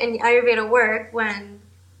work and Ayurveda work when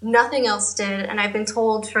nothing else did? And I've been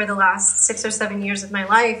told for the last 6 or 7 years of my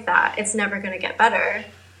life that it's never going to get better.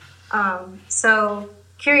 So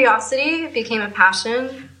curiosity became a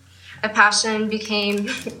passion. A passion became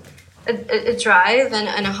a drive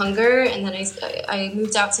and a hunger. And then I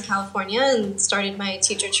moved out to California and started my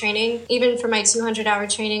teacher training. Even for my 200-hour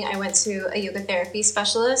training, I went to a yoga therapy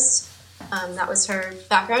specialist. That was her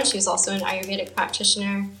background. She was also an Ayurvedic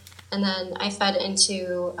practitioner. And then I fed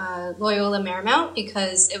into Loyola Marymount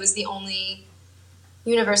because it was the only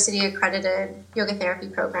university-accredited yoga therapy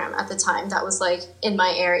program at the time that was like in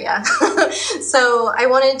my area. So I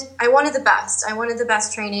wanted the best. I wanted the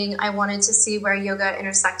best training. I wanted to see where yoga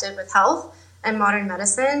intersected with health and modern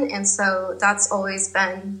medicine. And so that's always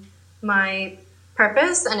been my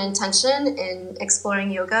purpose and intention in exploring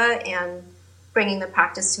yoga and bringing the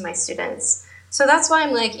practice to my students. So that's why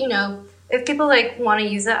I'm like, if people like want to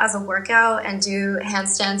use it as a workout and do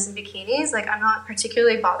handstands and bikinis, like I'm not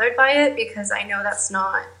particularly bothered by it because I know that's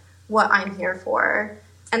not what I'm here for,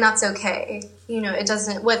 and that's okay. It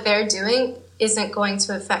doesn't, what they're doing isn't going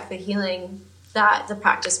to affect the healing that the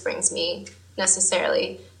practice brings me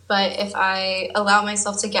necessarily. But if I allow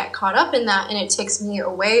myself to get caught up in that and it takes me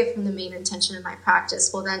away from the main intention of my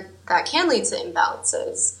practice, well, then that can lead to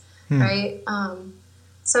imbalances, right?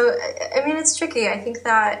 So, I mean, it's tricky. I think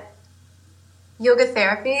that yoga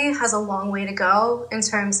therapy has a long way to go in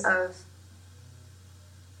terms of,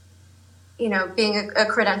 being a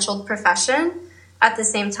credentialed profession. At the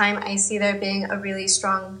same time, I see there being a really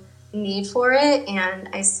strong need for it, and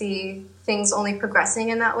I see things only progressing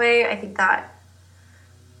in that way. I think that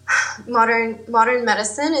modern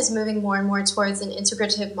medicine is moving more and more towards an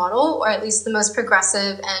integrative model, or at least the most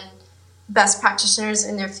progressive and best practitioners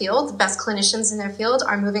in their field, the best clinicians in their field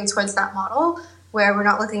are moving towards that model, where we're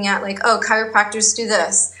not looking at like, oh, chiropractors do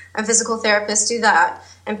this and physical therapists do that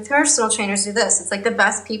and personal trainers do this. It's like the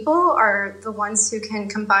best people are the ones who can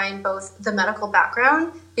combine both the medical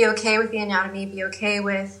background, be okay with the anatomy, be okay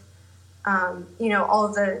with all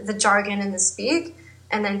of the jargon and the speak,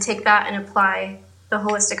 and then take that and apply the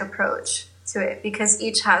holistic approach to it, because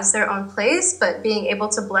each has their own place, but being able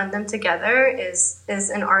to blend them together is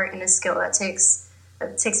an art and a skill that takes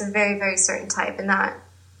a very, very certain type, and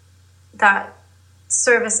that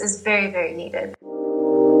service is very, very needed.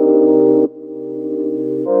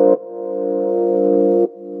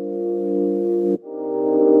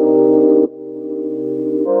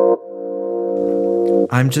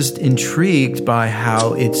 I'm just intrigued by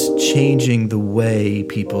how it's changing the way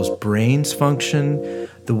people's brains function,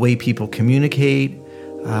 the way people communicate.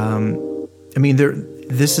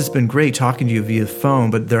 This has been great talking to you via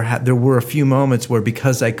phone, but there were a few moments where,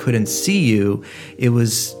 because I couldn't see you, it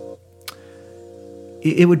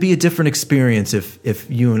would be a different experience if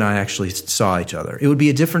you and I actually saw each other. It would be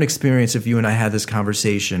a different experience if you and I had this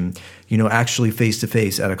conversation, actually face to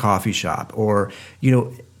face at a coffee shop, or,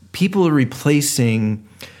 people are replacing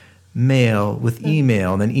mail with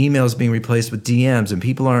email, and then email is being replaced with DMs, and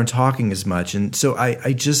people aren't talking as much. And so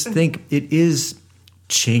I just think it is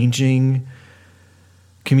changing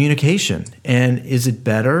communication. And is it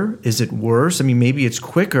better? Is it worse? I mean, maybe it's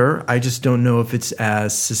quicker. I just don't know if it's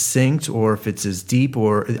as succinct or if it's as deep,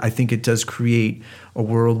 or I think it does create a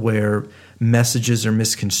world where messages are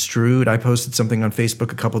misconstrued. I posted something on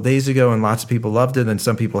Facebook a couple of days ago and lots of people loved it and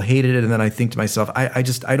some people hated it. And then I think to myself, I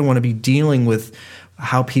don't want to be dealing with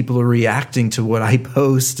how people are reacting to what I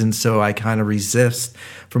post. And so I kind of resist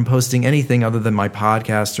from posting anything other than my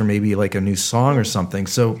podcast or maybe like a new song or something.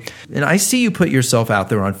 So, and I see you put yourself out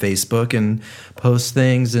there on Facebook and post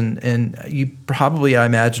things, and you probably, I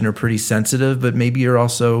imagine, are pretty sensitive, but maybe you're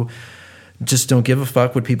also just don't give a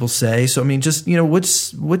fuck what people say. So, I mean, just,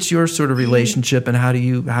 what's your sort of relationship, and how do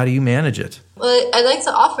you manage it? Well, I'd like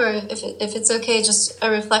to offer, if it's okay, just a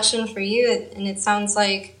reflection for you. And it sounds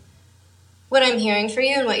like what I'm hearing for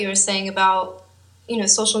you and what you were saying about,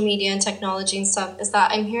 social media and technology and stuff, is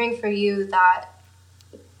that I'm hearing for you that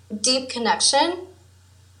deep connection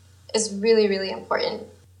is really, really important.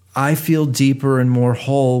 I feel deeper and more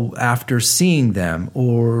whole after seeing them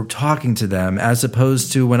or talking to them, as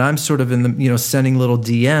opposed to when I'm sort of in the, sending little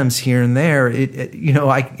DMs here and there.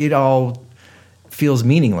 It all feels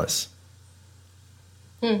meaningless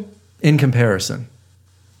in comparison.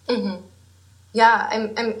 Mm-hmm. Yeah,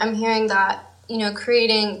 I'm hearing that,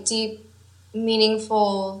 creating deep,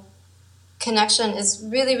 meaningful connection is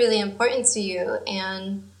really, really important to you.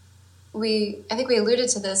 And I think we alluded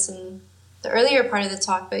to this in the earlier part of the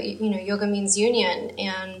talk, but, yoga means union,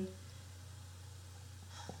 and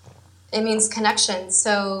it means connection.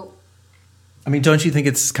 So, I mean, don't you think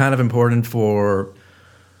it's kind of important for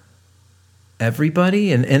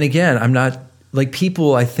everybody? And again, I'm not, like,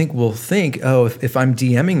 people I think will think, oh, if I'm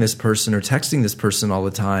DMing this person or texting this person all the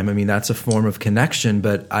time, I mean, that's a form of connection.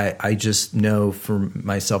 But I just know for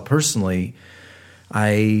myself personally,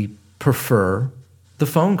 I prefer the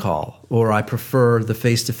phone call, or I prefer the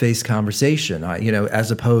face-to-face conversation, as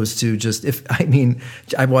opposed to just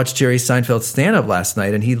I watched Jerry Seinfeld's stand-up last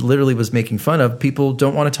night, and he literally was making fun of people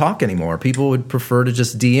don't want to talk anymore. People would prefer to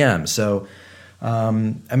just DM. So,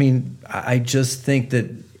 I just think that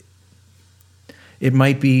it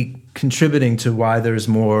might be contributing to why there's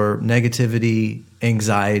more negativity,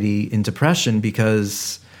 anxiety, and depression,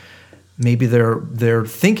 because maybe they're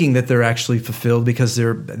thinking that they're actually fulfilled because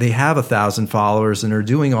they have 1,000 followers and are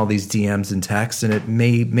doing all these DMs and texts, and it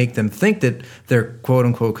may make them think that they're quote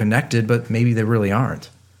unquote connected, but maybe they really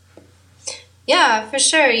aren't. Yeah, for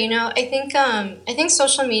sure. I think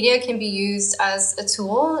social media can be used as a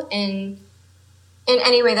tool in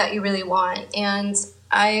any way that you really want. And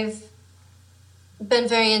I've been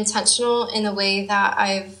very intentional in the way that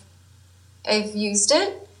I've used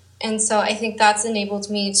it. And so I think that's enabled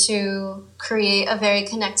me to create a very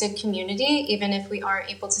connected community, even if we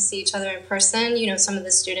aren't able to see each other in person. Some of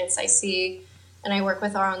the students I see and I work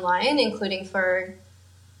with are online, including for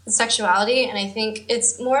sexuality. And I think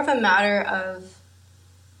it's more of a matter of,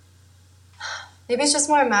 maybe it's just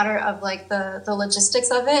more a matter of like the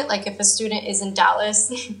logistics of it. Like if a student is in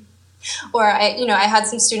Dallas or I had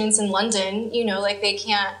some students in London, like they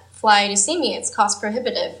can't fly to see me. It's cost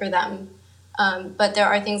prohibitive for them. But there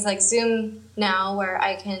are things like Zoom now where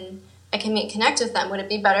I can connect with them. Would it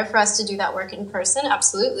be better for us to do that work in person?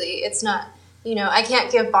 Absolutely. It's not, I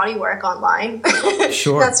can't give body work online.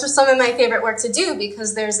 Sure. That's just some of my favorite work to do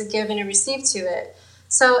because there's a give and a receive to it.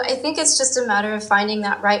 So I think it's just a matter of finding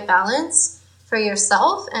that right balance for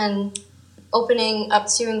yourself and opening up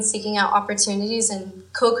to and seeking out opportunities and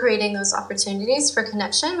co-creating those opportunities for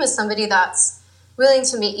connection with somebody that's willing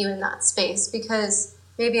to meet you in that space, because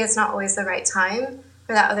maybe it's not always the right time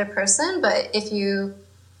for that other person. But if you,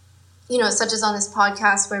 such as on this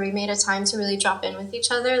podcast where we made a time to really drop in with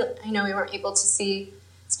each other, I know we weren't able to speak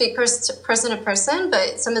person to person,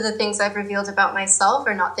 but some of the things I've revealed about myself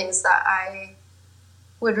are not things that I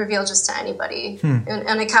would reveal just to anybody. In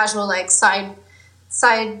a casual, like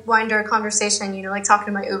sidewinder conversation, like talking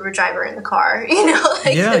to my Uber driver in the car,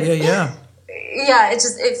 Yeah,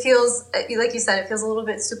 it feels, like you said, it feels a little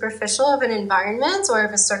bit superficial of an environment or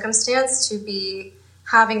of a circumstance to be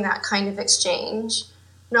having that kind of exchange.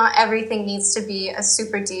 Not everything needs to be a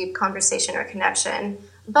super deep conversation or connection,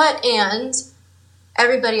 and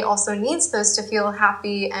everybody also needs those to feel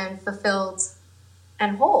happy and fulfilled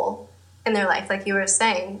and whole in their life, like you were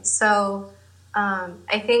saying. So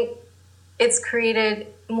I think it's created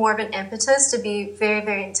more of an impetus to be very,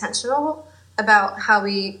 very intentional about how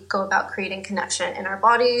we go about creating connection in our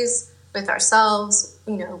bodies, with ourselves,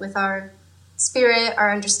 with our spirit,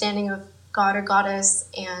 our understanding of God or goddess,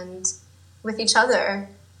 and with each other.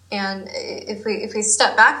 And if we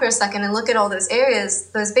step back for a second and look at all those areas,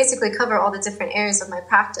 those basically cover all the different areas of my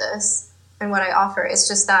practice and what I offer. It's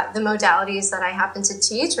just that the modalities that I happen to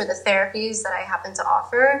teach or the therapies that I happen to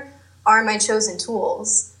offer are my chosen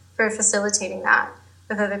tools for facilitating that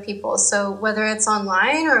with other people. So whether it's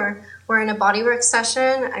online or we're in a bodywork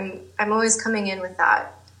session, I'm always coming in with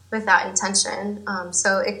that intention.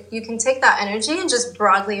 So you can take that energy and just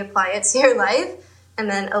broadly apply it to your life, and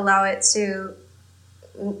then allow it to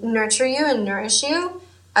nurture you and nourish you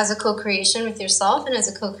as a co-creation with yourself and as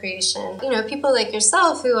a co-creation. People like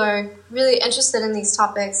yourself who are really interested in these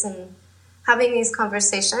topics and having these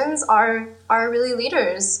conversations are really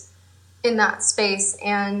leaders in that space,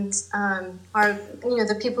 and are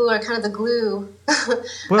the people who are kind of the glue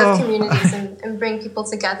of communities and bring people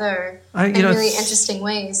together in really interesting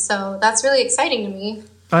ways. So that's really exciting to me.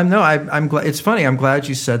 I'm glad. It's funny. I'm glad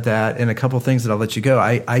you said that. And a couple of things that I'll let you go.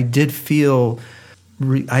 I did feel,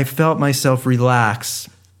 I felt myself relax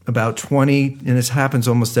about 20, and this happens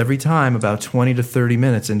almost every time, about 20 to 30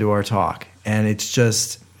 minutes into our talk. And it's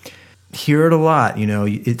just, hear it a lot.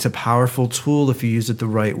 It's a powerful tool if you use it the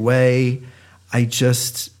right way. I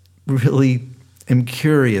just really am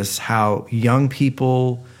curious how young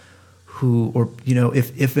people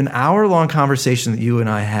if an hour-long conversation that you and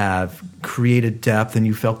I have created depth, and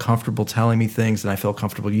you felt comfortable telling me things and I felt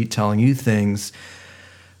comfortable telling you things,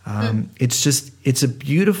 it's a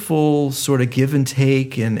beautiful sort of give and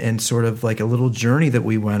take and sort of like a little journey that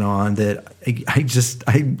we went on that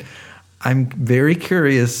I'm very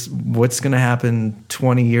curious what's going to happen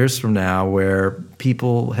 20 years from now, where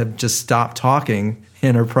people have just stopped talking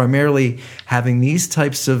and are primarily having these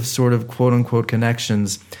types of sort of quote unquote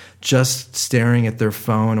connections, just staring at their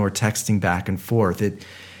phone or texting back and forth.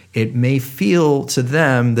 It may feel to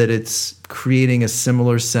them that it's creating a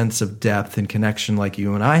similar sense of depth and connection like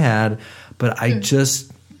you and I had, but I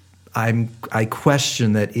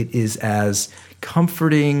question that it is as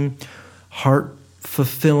comforting, heart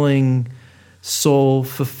fulfilling, soul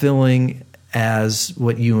fulfilling as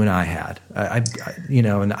what you and I had.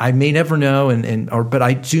 And I may never know, but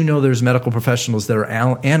I do know there's medical professionals that are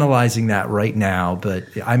analyzing that right now, but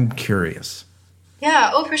I'm curious.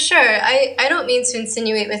 Yeah, for sure. I don't mean to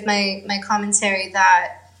insinuate with my commentary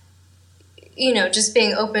that, just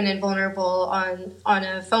being open and vulnerable on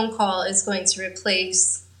a phone call is going to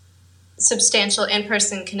replace substantial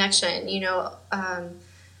in-person connection.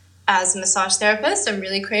 As a massage therapist, I'm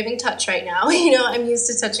really craving touch right now. I'm used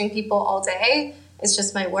to touching people all day. It's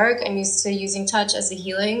just my work. I'm used to using touch as a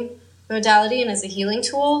healing modality and as a healing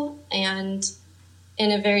tool, and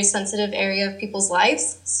in a very sensitive area of people's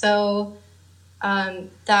lives. So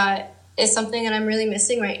that is something that I'm really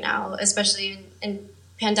missing right now, especially in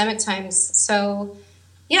pandemic times. So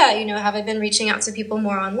yeah, have I been reaching out to people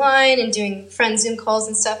more online and doing friend Zoom calls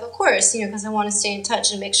and stuff? Of course, because I want to stay in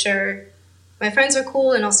touch and make sure my friends are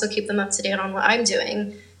cool and also keep them up to date on what I'm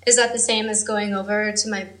doing. Is that the same as going over to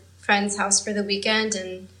my friend's house for the weekend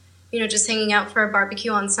and, just hanging out for a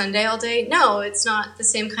barbecue on Sunday all day? No, it's not the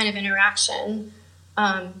same kind of interaction.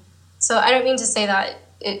 So I don't mean to say that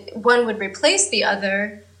one would replace the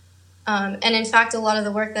other. And in fact, a lot of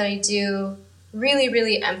the work that I do really,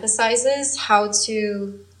 really emphasizes how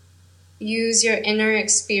to use your inner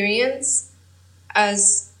experience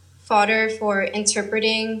as fodder for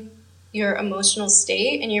interpreting your emotional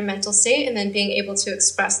state and your mental state, and then being able to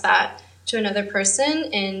express that to another person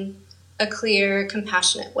in a clear,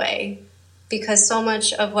 compassionate way. Because so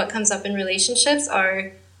much of what comes up in relationships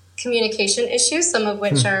are communication issues, some of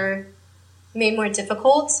which are made more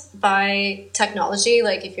difficult by technology.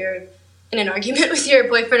 Like if you're in an argument with your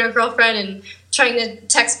boyfriend or girlfriend and trying to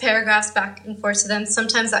text paragraphs back and forth to them,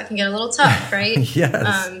 sometimes that can get a little tough, right?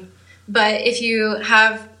 Yes. But if you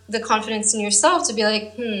have the confidence in yourself to be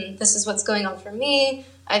like, this is what's going on for me.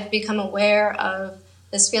 I've become aware of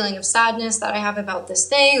this feeling of sadness that I have about this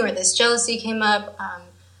thing, or this jealousy came up.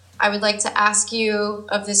 I would like to ask you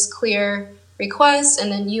of this clear request,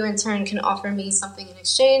 and then you in turn can offer me something in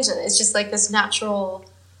exchange. And it's just like this natural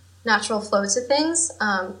flow to things.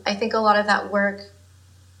 I think a lot of that work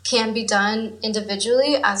can be done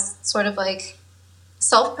individually as sort of like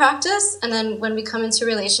self-practice. And then when we come into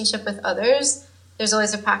relationship with others, there's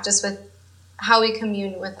always a practice with how we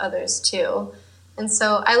commune with others too. And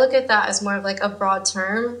so I look at that as more of like a broad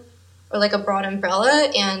term or like a broad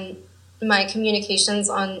umbrella, and my communications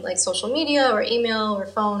on like social media or email or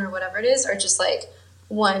phone or whatever it is are just like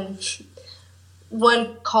one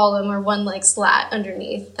column or one like slat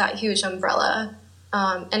underneath that huge umbrella.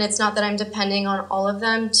 And it's not that I'm depending on all of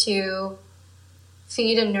them to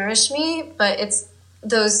feed and nourish me, but it's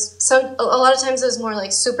a lot of times those more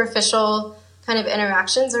like superficial kind of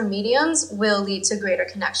interactions or mediums will lead to greater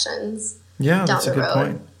connections down that's the a good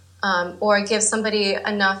road. point. Or give somebody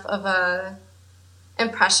enough of a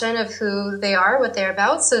impression of who they are, what they're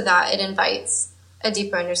about, so that it invites a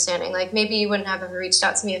deeper understanding. Like maybe you wouldn't have ever reached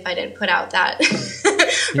out to me if I didn't put out that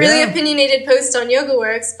really opinionated post on Yoga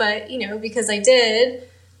Works, but because I did,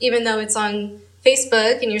 even though it's on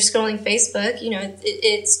Facebook and you're scrolling Facebook,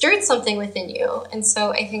 it stirred something within you. And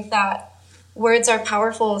so I think that words are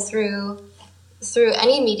powerful through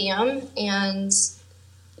any medium, and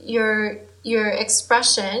your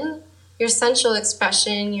expression, your sensual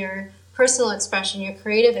expression, your personal expression, your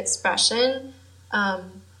creative expression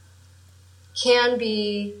can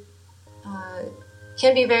be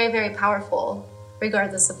very, very powerful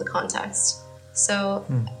regardless of the context. So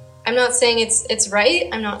I'm not saying it's right.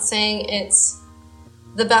 I'm not saying it's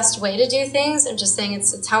the best way to do things. I'm just saying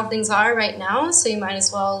it's how things are right now. So you might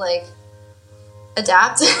as well like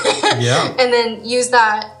adapt and then use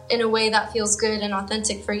that in a way that feels good and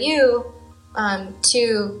authentic for you,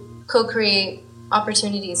 to co-create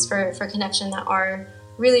opportunities for connection that are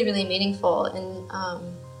really, really meaningful. And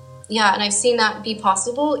and I've seen that be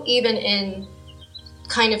possible even in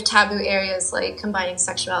kind of taboo areas like combining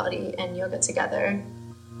sexuality and yoga together.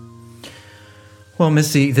 Well,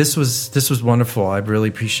 Missy, this was wonderful. I really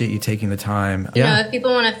appreciate you taking the time. If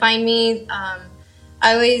people want to find me, I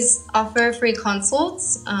always offer free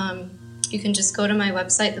consults. You can just go to my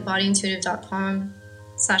website,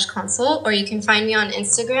 thebodyintuitive.com/consult, or you can find me on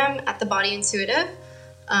Instagram at thebodyintuitive.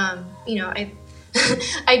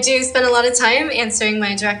 I do spend a lot of time answering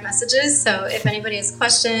my direct messages. So if anybody has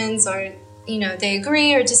questions or, they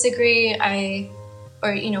agree or disagree,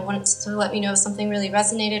 want to let me know if something really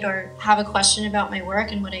resonated or have a question about my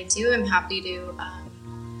work and what I do, I'm happy to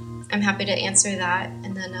answer that.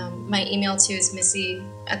 And then my email too is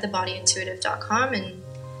missy@thebodyintuitive.com, and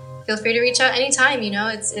feel free to reach out anytime.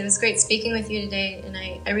 It was great speaking with you today, and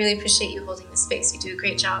I really appreciate you holding this space. You do a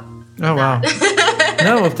great job. Oh, wow.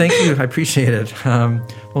 No, well, thank you. I appreciate it.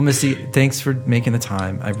 Well, Missy, thanks for making the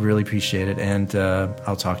time. I really appreciate it. And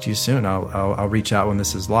I'll talk to you soon. I'll reach out when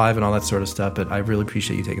this is live and all that sort of stuff, but I really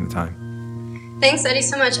appreciate you taking the time. Thanks, Eddie,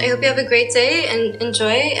 so much. I hope you have a great day and enjoy,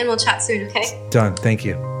 and we'll chat soon, okay? Done. Thank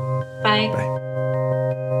you. Bye. Bye.